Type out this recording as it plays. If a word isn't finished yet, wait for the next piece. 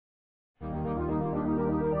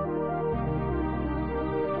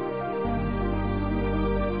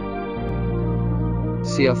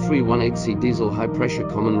CR318C diesel high-pressure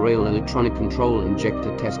common rail electronic control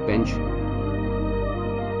injector test bench.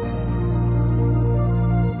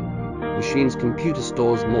 Machine's computer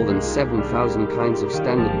stores more than 7,000 kinds of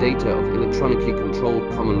standard data of electronically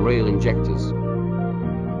controlled common rail injectors.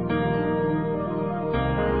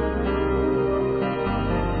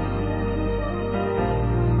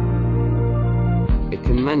 It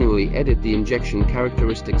can manually edit the injection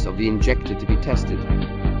characteristics of the injector to be tested.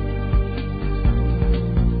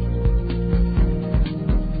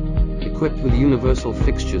 Equipped with universal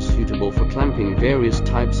fixtures suitable for clamping various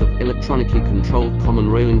types of electronically controlled common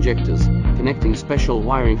rail injectors, connecting special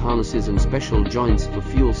wiring harnesses and special joints for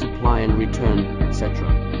fuel supply and return,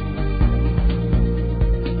 etc.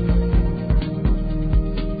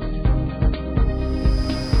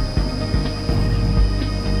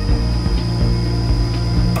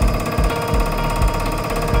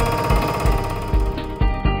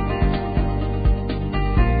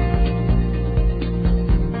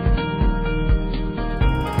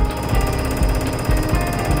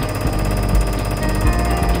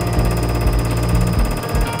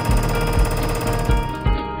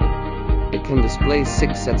 Can display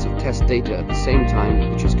 6 sets of test data at the same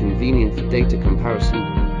time, which is convenient for data comparison.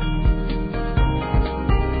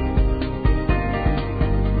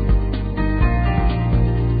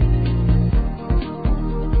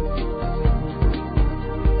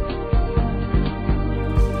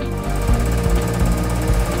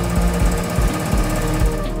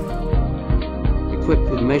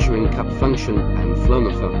 Equipped with measuring cup function and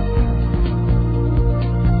flowmeter.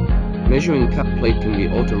 Measuring cup plate can be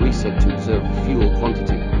auto-reset to observe the fuel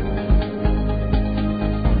quantity.